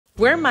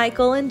We're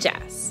Michael and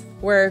Jess.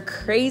 We're a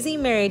crazy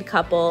married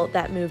couple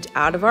that moved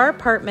out of our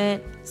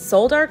apartment,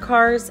 sold our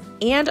cars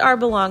and our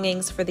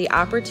belongings for the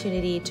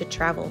opportunity to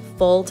travel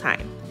full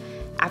time.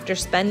 After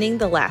spending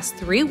the last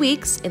 3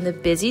 weeks in the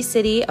busy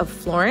city of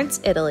Florence,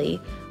 Italy,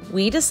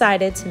 we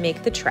decided to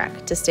make the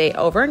trek to stay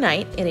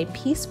overnight in a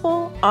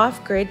peaceful,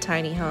 off-grid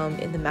tiny home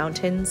in the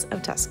mountains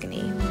of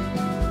Tuscany.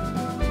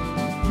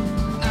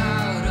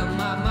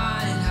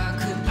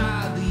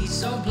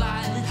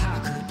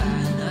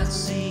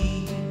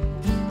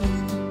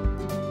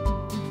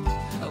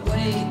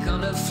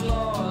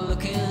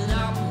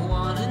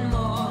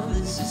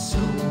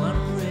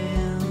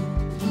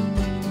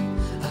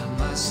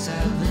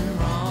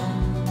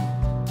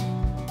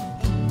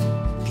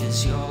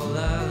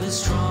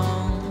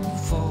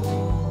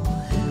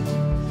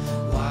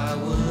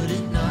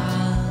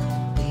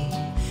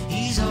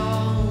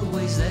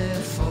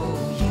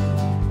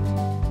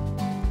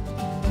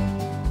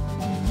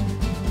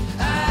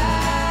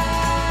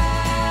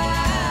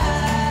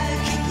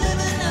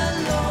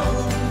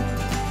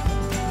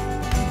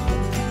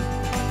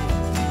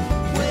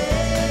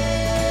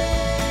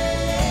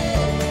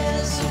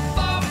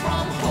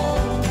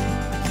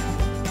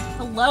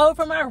 Hello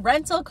from our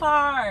rental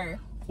car.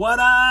 What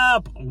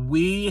up?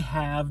 We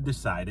have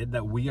decided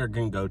that we are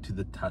going to go to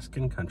the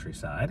Tuscan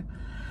countryside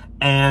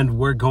and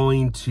we're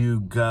going to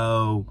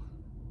go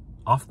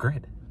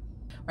off-grid.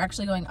 We're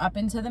actually going up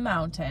into the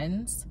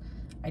mountains.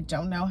 I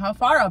don't know how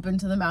far up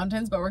into the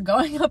mountains, but we're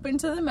going up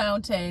into the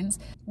mountains.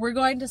 We're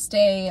going to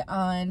stay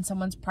on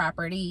someone's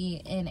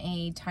property in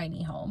a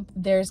tiny home.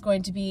 There's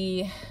going to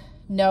be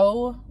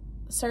no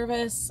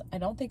service. I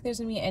don't think there's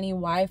going to be any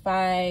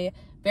Wi-Fi.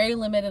 Very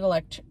limited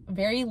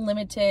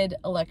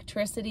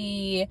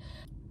electricity.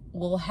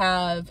 We'll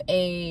have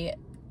a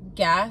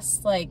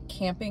gas, like,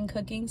 camping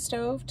cooking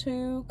stove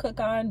to cook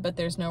on, but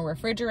there's no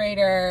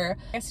refrigerator.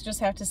 I guess you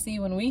just have to see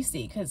when we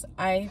see, because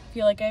I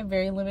feel like I have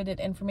very limited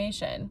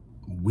information.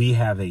 We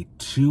have a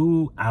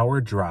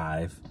 2-hour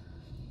drive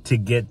to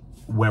get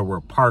where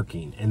we're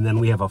parking, and then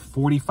we have a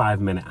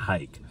 45-minute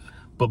hike.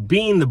 But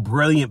being the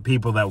brilliant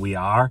people that we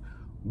are,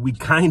 we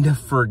kind of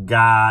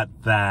forgot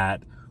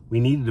that we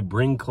needed to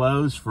bring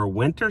clothes for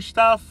winter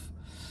stuff.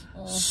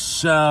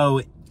 So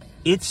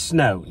it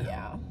snowed.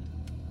 Yeah.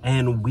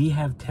 And we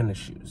have tennis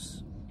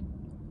shoes.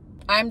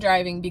 I'm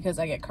driving because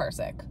I get car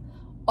sick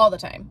all the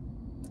time.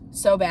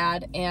 So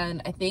bad.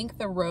 And I think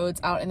the roads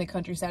out in the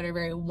countryside are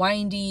very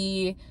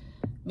windy,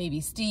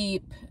 maybe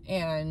steep,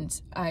 and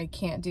I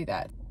can't do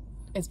that.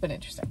 It's been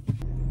interesting.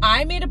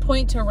 I made a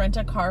point to rent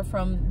a car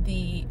from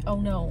the, oh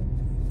no.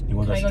 You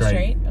want to go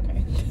straight?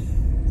 Okay.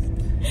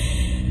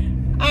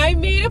 I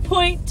made a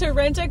point to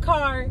rent a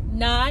car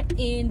not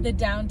in the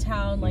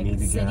downtown like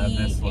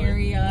city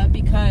area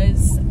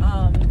because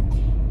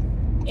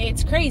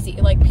it's crazy.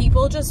 Like,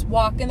 people just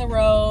walk in the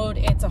road.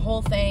 It's a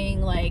whole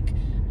thing. Like,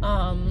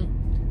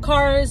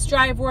 cars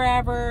drive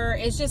wherever.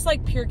 It's just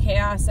like pure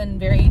chaos and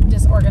very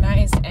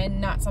disorganized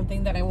and not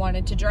something that I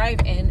wanted to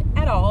drive in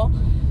at all.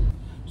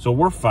 So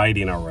we're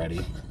fighting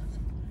already.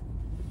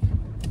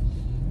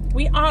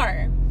 We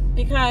are,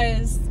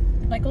 because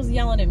Michael's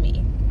yelling at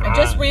me. I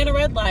just ran a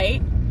red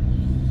light.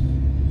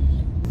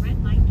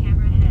 Red light,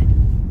 camera ahead.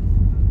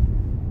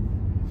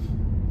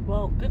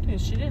 Well, good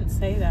news, she didn't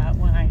say that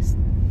when I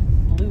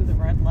blew the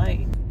red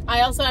light.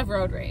 I also have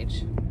road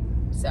rage,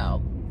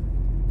 so.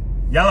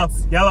 Yellow,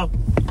 yellow.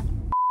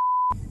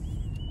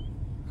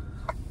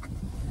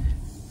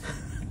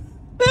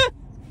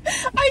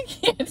 I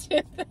can't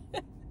do that.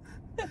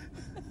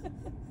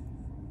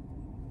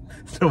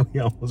 So we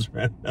almost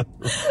ran out of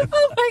the road.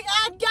 Oh my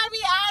God, get me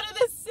out of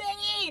the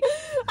city.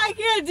 I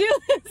can't do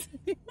this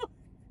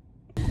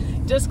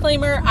anymore.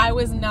 Disclaimer, I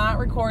was not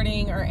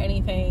recording or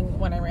anything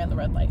when I ran the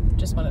red light.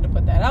 Just wanted to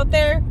put that out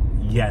there.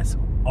 Yes.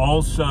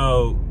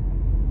 Also,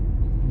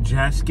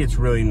 Jess gets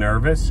really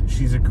nervous.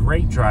 She's a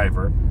great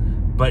driver,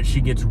 but she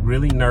gets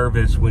really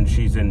nervous when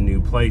she's in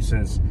new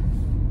places,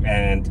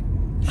 and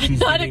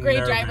she's not a great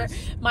nervous. driver.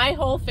 My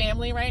whole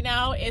family right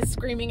now is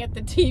screaming at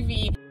the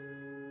TV.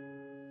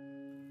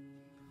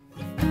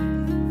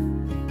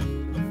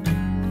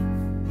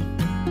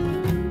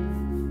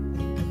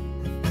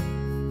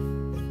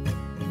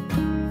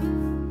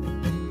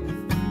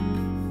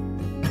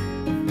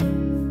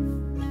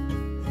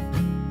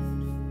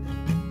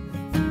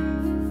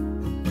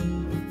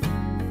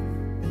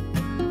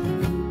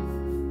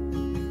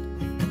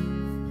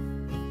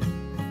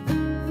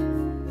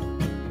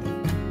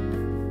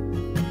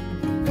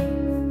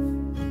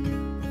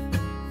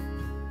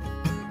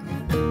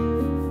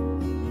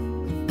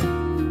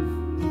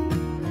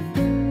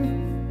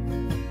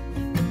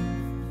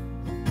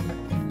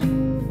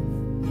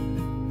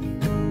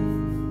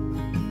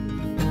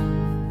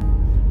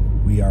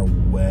 We are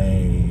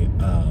way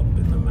up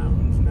in the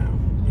mountains now.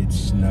 It's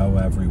snow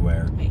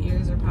everywhere. My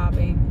ears are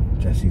popping.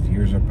 Jesse's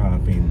ears are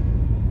popping.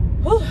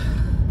 Whew.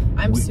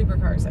 I'm super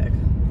car sick.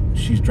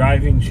 She's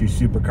driving, she's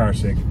super car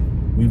sick.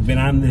 We've been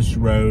on this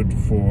road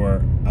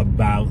for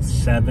about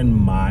 7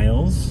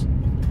 miles.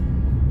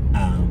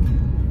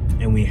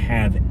 And we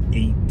have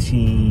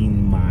 18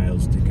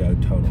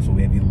 total. So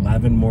we have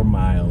 11 more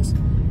miles,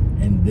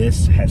 and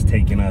this has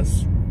taken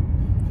us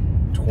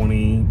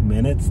 20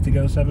 minutes to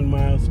go 7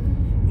 miles.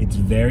 It's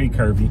very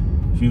curvy.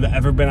 If you've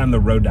ever been on the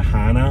road to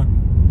Hana,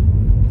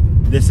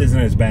 this isn't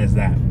as bad as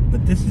that,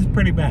 but this is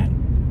pretty bad.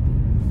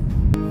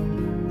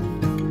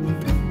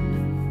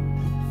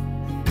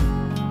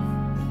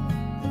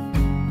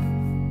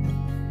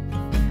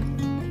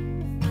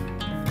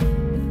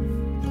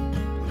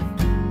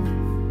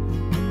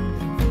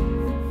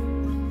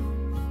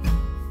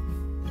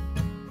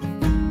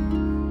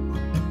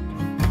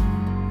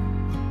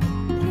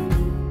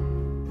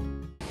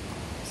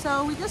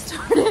 So we just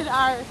started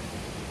our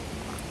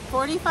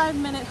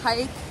 45-minute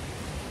hike.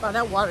 Wow,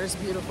 that water is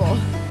beautiful.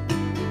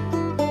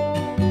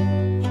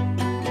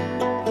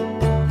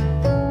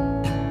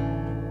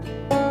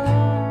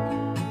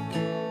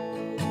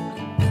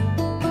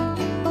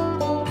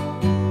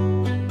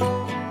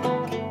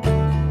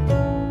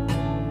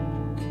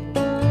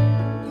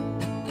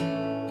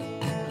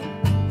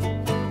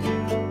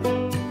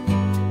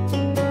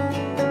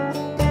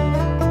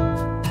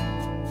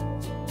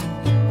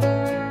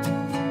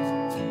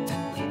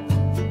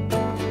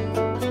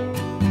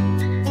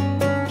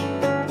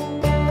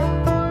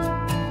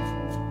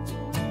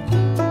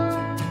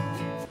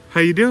 How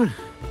you doing?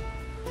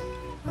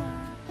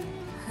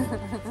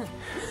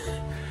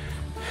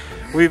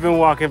 We've been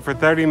walking for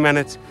 30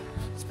 minutes.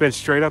 It's been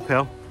straight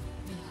uphill.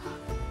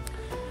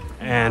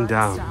 And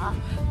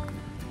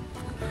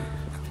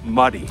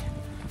muddy.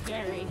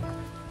 Very.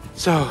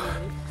 So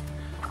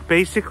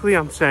basically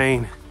I'm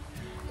saying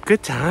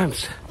good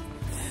times.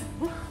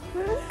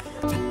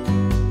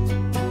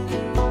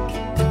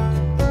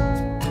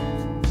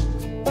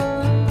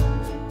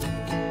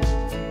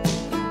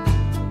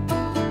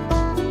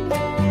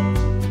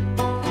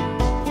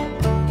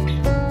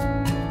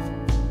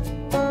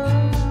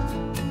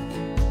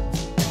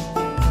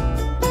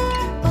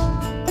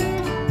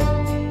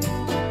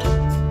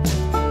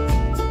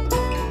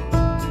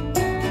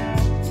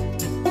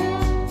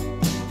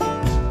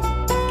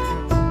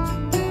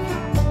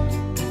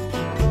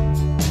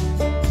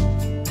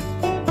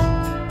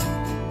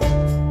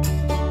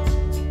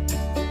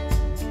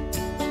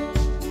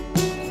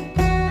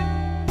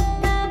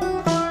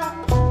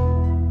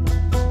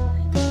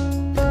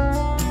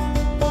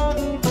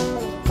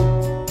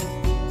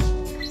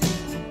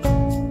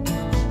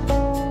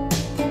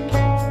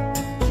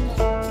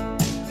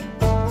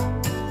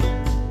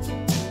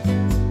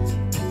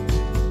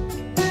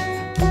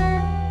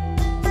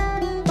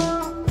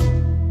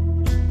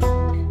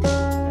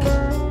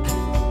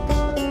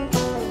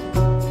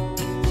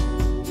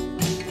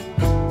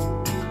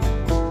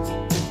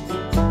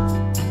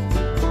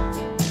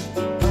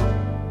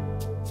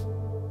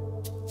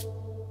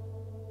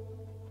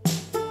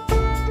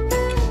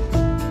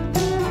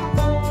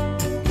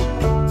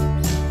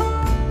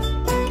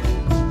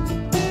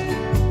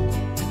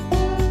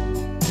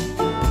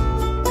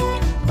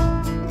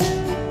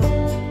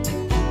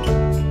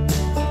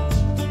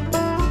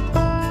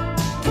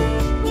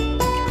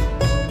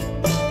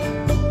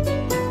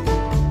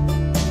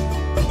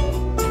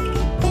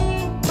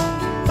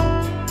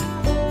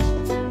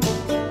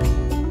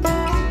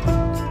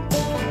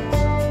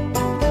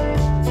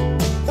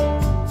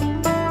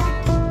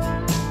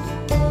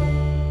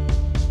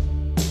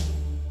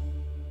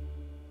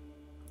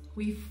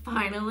 We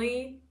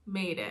finally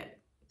made it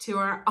to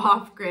our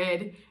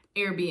off-grid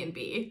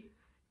Airbnb.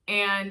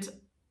 And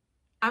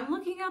I'm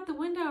looking out the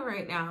window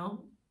right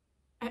now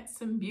at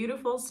some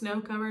beautiful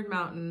snow-covered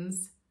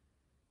mountains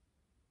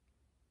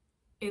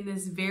in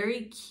this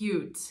very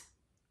cute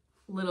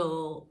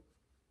little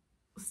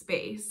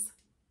space.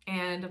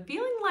 And I'm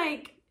feeling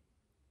like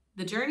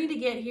the journey to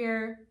get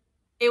here,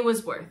 it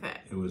was worth it.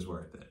 It was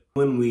worth it.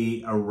 When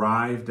we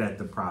arrived at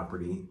the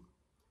property,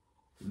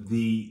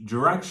 the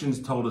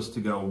directions told us to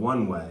go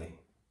one way,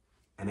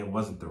 and it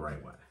wasn't the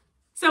right way.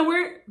 So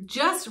we're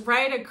just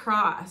right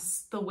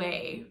across the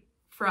way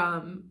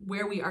from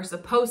where we are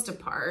supposed to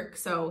park.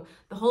 So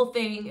the whole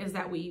thing is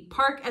that we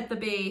park at the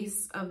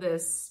base of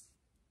this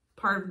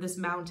part of this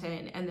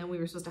mountain, and then we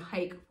were supposed to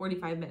hike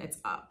 45 minutes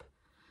up.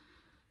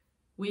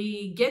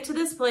 We get to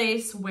this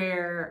place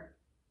where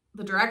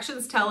the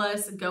directions tell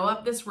us go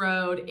up this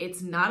road.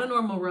 It's not a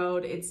normal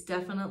road. It's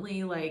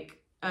definitely like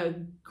a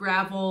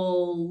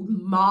gravel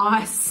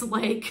moss,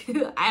 like,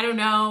 I don't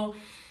know.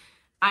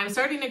 I'm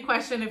starting to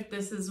question if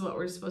this is what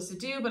we're supposed to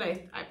do, but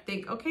I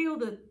think, okay,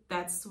 well,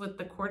 that's what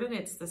the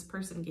coordinates this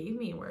person gave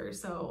me were,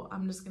 so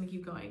I'm just gonna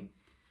keep going.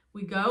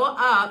 We go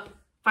up,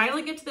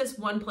 finally get to this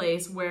one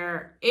place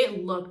where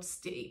it looked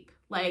steep.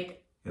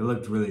 Like, it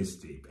looked really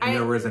steep. And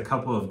there was a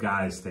couple of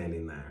guys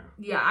standing there.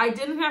 Yeah, I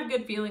didn't have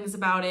good feelings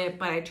about it,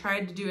 but I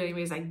tried to do it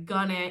anyways. I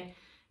gun it,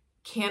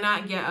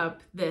 cannot get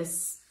up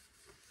this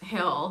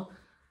hill.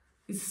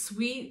 This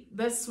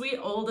sweet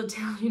old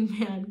Italian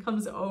man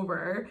comes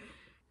over.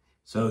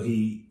 So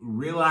he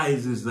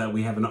realizes that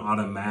we have an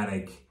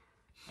automatic,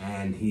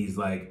 and he's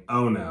like,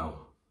 oh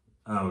no,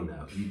 oh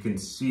no. You can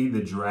see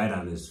the dread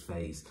on his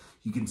face.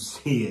 You can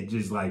see it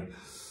just like,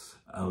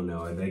 oh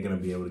no, are they gonna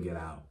be able to get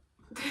out?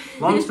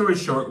 Long story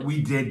short,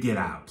 we did get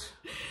out.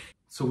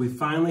 So we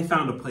finally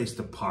found a place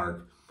to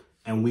park,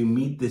 and we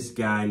meet this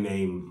guy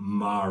named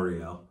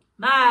Mario.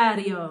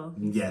 Mario.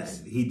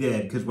 Yes, he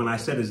did, because when I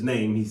said his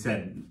name, he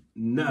said,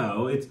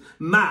 no, it's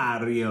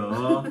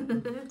Mario.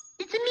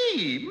 It's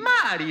me,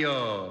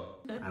 Mario.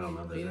 I don't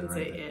know. You didn't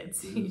say it.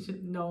 You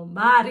should know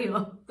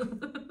Mario.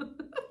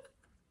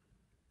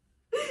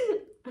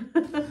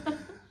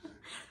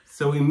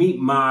 So we meet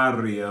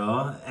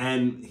Mario,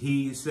 and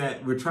he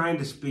said, we're trying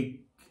to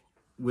speak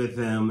with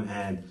him,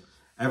 and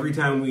every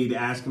time we'd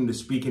ask him to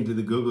speak into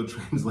the Google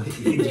Translate,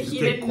 he just He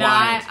get did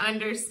quiet. not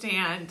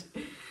understand.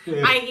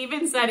 Yeah. I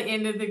even said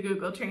into the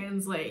Google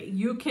Translate,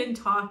 you can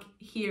talk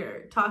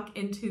here, talk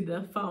into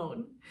the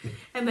phone.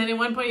 And then at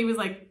one point he was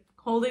like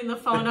holding the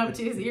phone up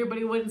to his ear, but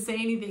he wouldn't say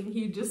anything.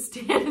 He'd just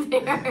stand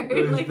there.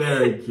 It was like,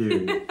 very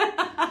cute.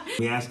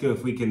 We asked him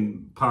if we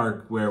can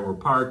park where we're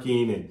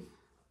parking, and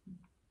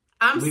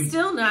I'm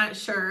still not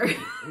sure.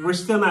 we're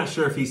still not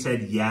sure if he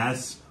said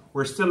yes.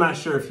 We're still not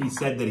sure if he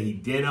said that he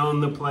did own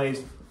the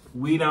place.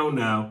 We don't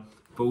know,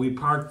 but we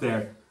parked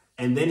there.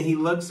 And then he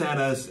looks at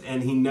us,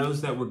 and he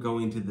knows that we're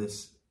going to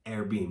this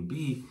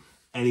Airbnb,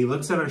 and he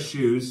looks at our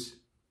shoes,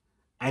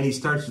 and he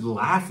starts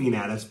laughing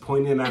at us,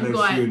 pointing at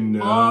our shoe.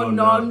 No, oh,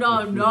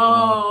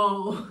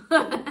 no.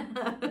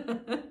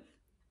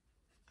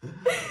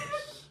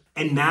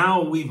 And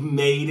now we've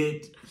made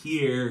it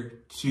here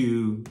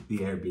to the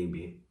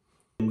Airbnb.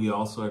 And we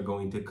also are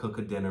going to cook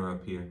a dinner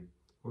up here.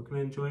 We're going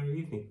to enjoy our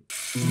evening.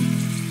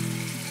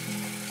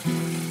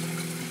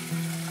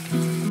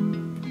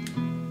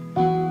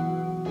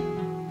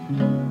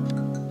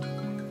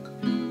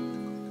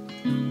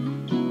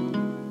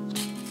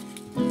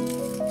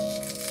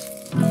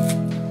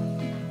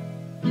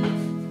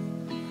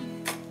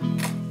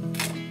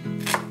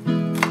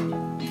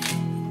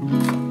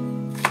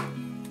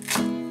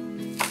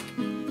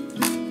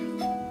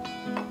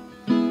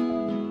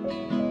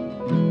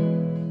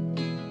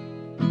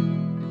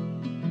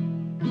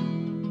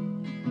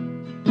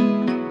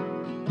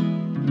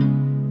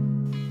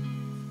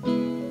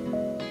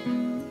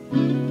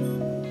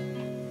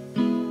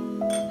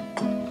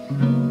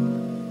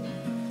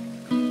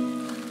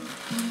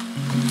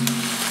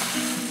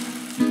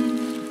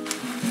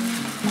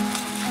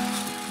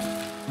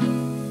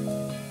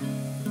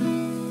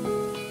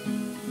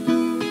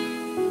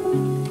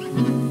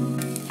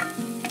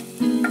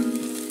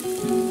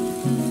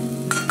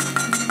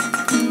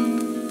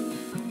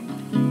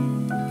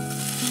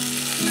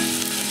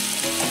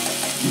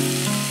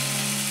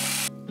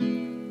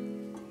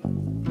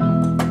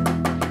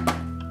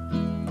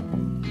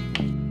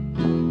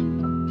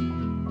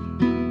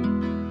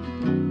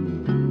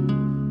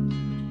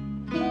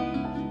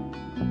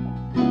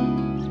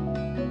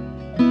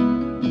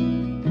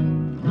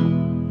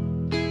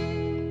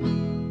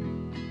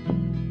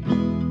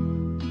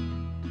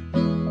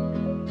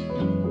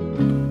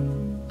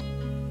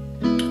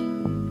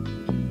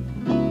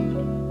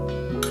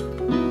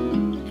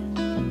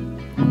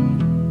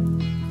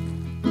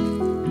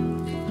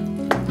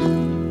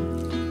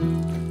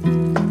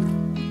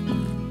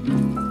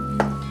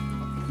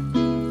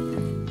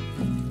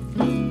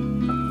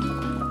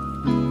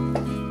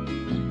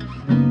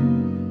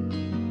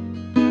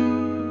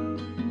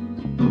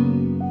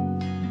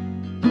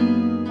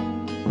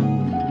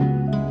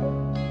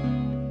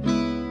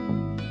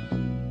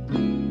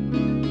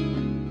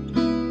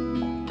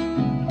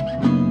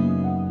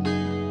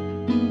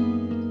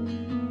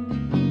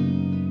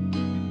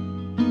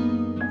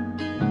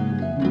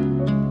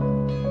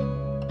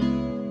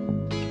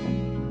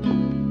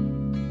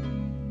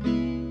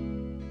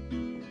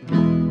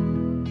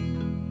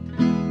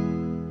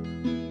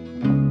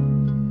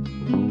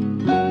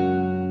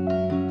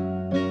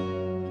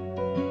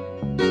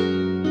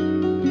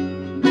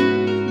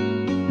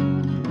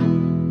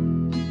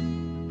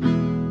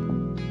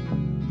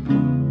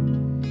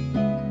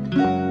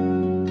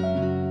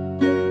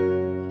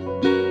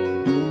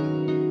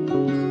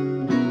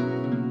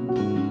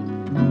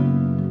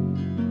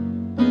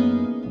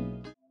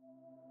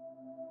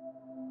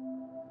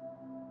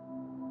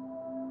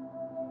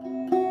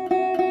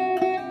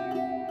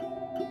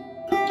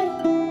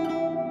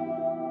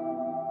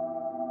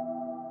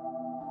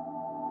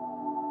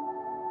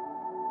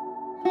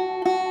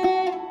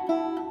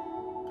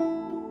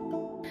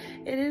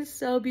 It is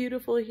so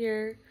beautiful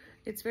here.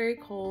 It's very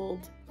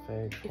cold.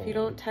 Very cold. If you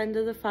don't tend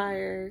to the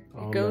fire,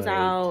 All it goes night.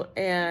 out,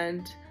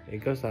 and It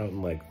goes out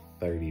in like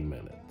 30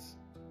 minutes.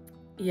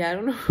 yeah, I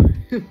don't know.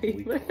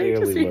 We might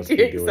clearly just must be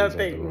be doing doing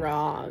something something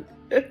wrong.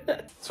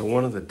 So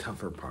one of the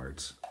tougher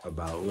parts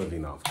about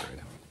living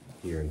off-grid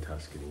here in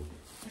Tuscany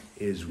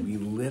is we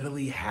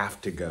literally have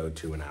to go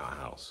to an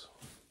outhouse.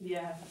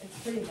 Yeah, it's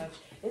pretty much.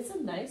 It's a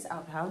nice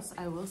outhouse,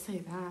 I will say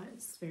that.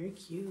 It's very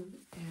cute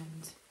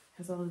and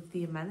has all of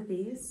the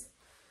amenities.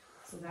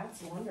 So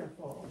that's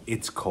wonderful.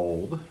 It's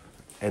cold,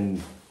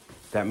 and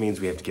that means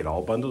we have to get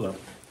all bundled up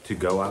to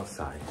go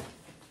outside.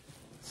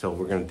 So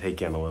we're gonna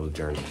take you on a little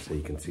journey so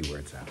you can see where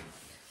it's at.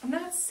 I'm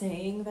not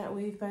saying that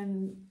we've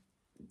been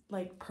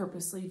like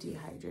purposely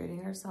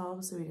dehydrating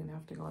ourselves so we didn't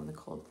have to go in the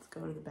cold to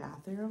go to the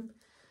bathroom.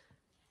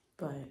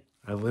 But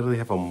I literally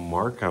have a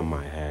mark on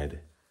my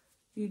head.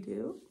 you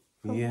do?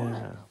 From Yeah,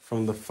 what?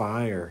 from the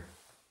fire.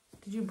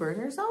 Did you burn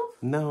yourself?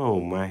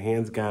 No, my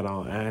hands got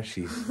all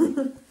ashy.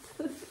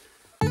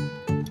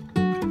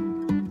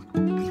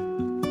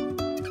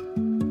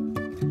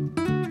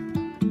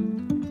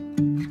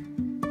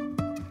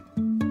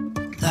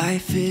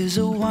 Life is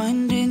a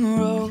winding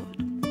road,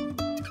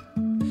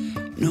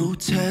 no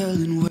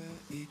telling where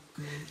it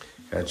goes.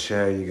 Got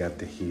chair, you got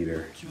the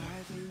heater,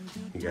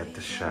 you got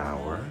the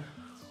shower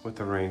with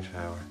the rain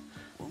shower,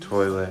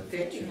 toilet,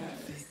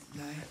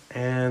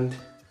 and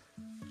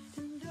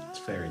it's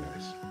very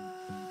nice.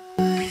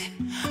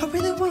 I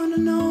really wanna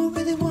know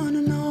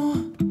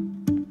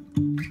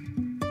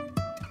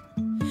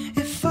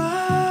if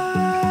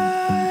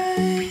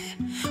I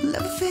will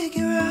ever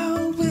figure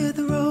out where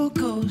the road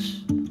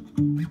goes,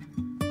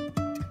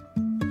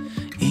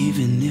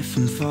 even if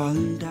I'm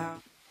falling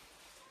down.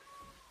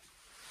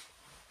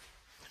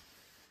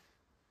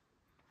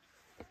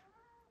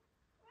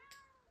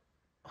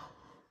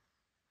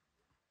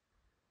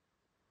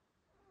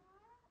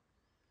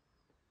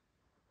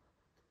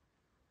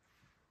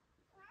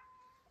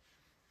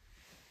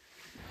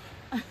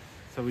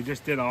 So we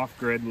just did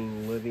off-grid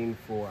living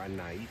for a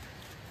night.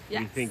 What do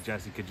you Yes. think,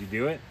 Jesse? Could you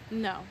do it?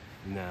 No,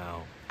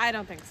 No. I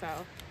don't think so.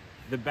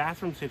 The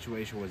bathroom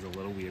situation was a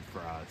little weird for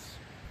us.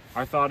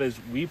 Our thought is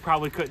we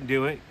probably couldn't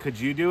do it. Could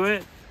you do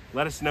it?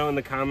 Let us know in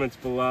the comments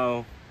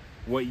below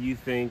what you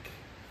think.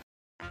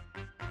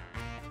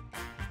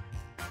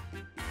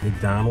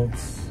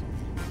 McDonald's,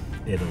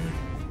 Italy.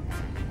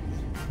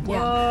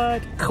 Yeah.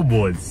 What? Come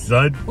on,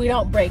 son. We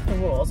don't break the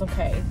rules,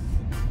 okay?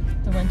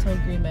 The rental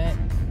agreement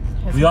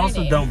has We my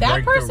also name. don't That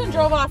break the person rules.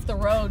 drove off the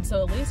road,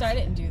 so at least I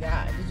didn't do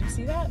that. Did you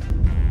see that?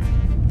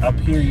 Up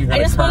here, you I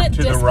gotta just curve want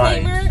to a the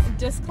right.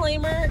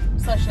 disclaimer.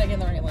 So should I get in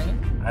the right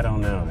lane? I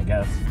don't know, I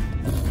guess.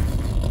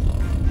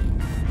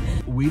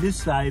 We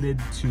decided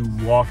to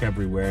walk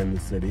everywhere in the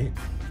city,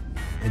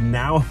 and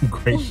now I'm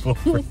grateful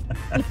for that.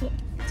 I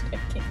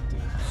can't do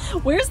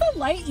it. Where's the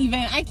light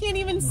even? I can't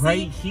even see.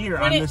 Right here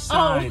when on it- the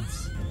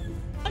sides.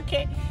 Oh,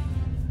 okay.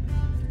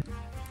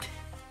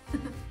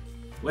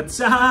 What's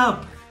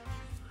up?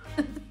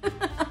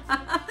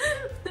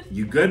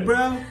 You good,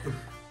 bro?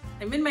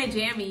 I'm in my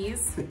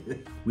jammies.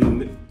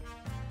 We.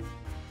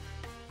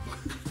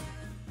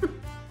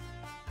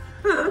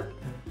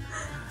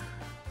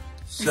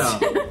 So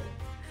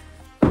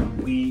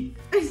we.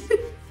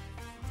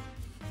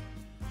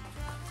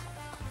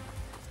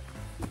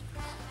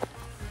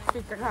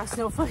 Speaker got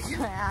snowflake in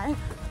my eye.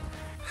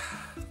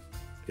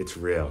 It's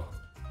real.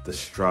 The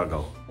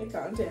struggle. My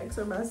contacts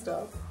are messed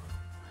up.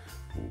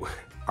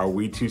 Are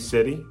we too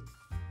city?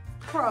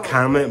 Probably.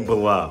 Comment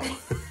below.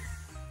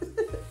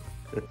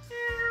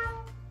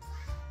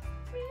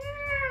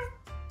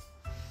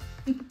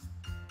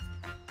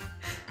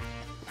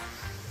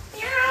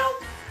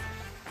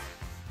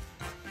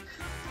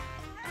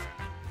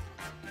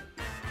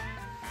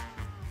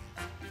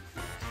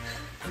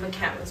 I'm a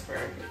cat whisperer,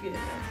 if you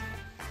didn't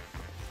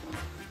know.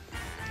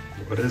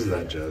 What is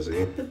that,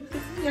 Josie?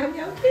 Meow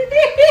meow kitty.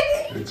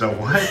 It's a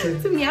what?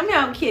 It's a meow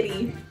meow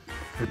kitty.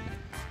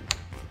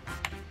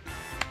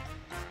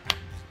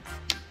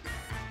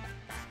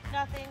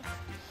 Nothing.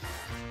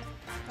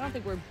 I don't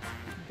think we're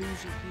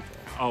bougie people.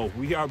 Oh,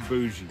 we are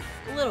bougie.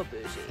 A little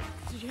bougie.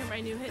 Did you hear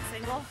my new hit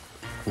single?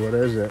 What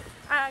is it?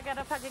 I got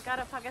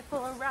a pocket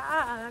full of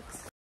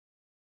rocks.